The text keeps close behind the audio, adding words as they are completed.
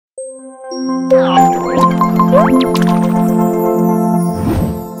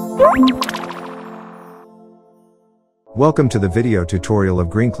Welcome to the video tutorial of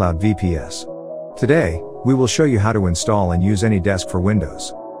GreenCloud VPS. Today, we will show you how to install and use AnyDesk for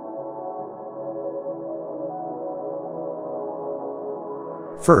Windows.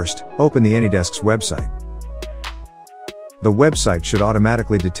 First, open the AnyDesk's website. The website should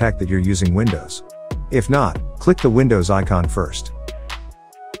automatically detect that you're using Windows. If not, click the Windows icon first.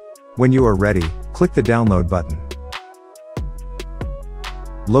 When you are ready, click the download button.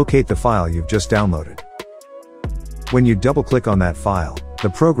 Locate the file you've just downloaded. When you double-click on that file, the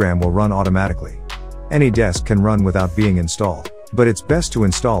program will run automatically. AnyDesk can run without being installed, but it's best to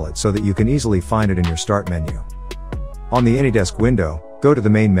install it so that you can easily find it in your Start menu. On the AnyDesk window, go to the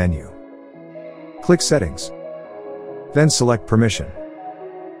main menu. Click Settings. Then select Permission.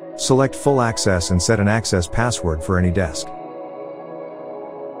 Select Full Access and set an access password for AnyDesk.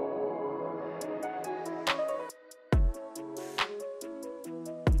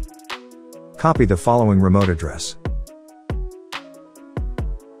 Copy the following remote address.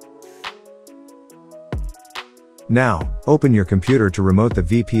 Now, open your computer to remote the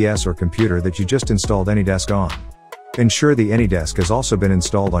VPS or computer that you just installed AnyDesk on. Ensure the AnyDesk has also been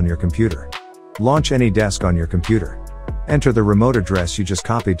installed on your computer. Launch AnyDesk on your computer. Enter the remote address you just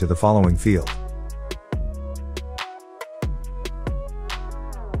copied to the following field.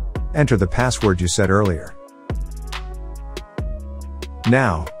 Enter the password you set earlier.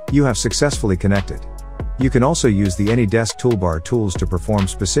 Now, you have successfully connected. You can also use the AnyDesk toolbar tools to perform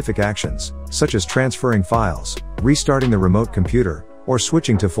specific actions, such as transferring files, restarting the remote computer, or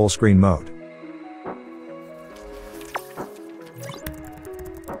switching to full screen mode.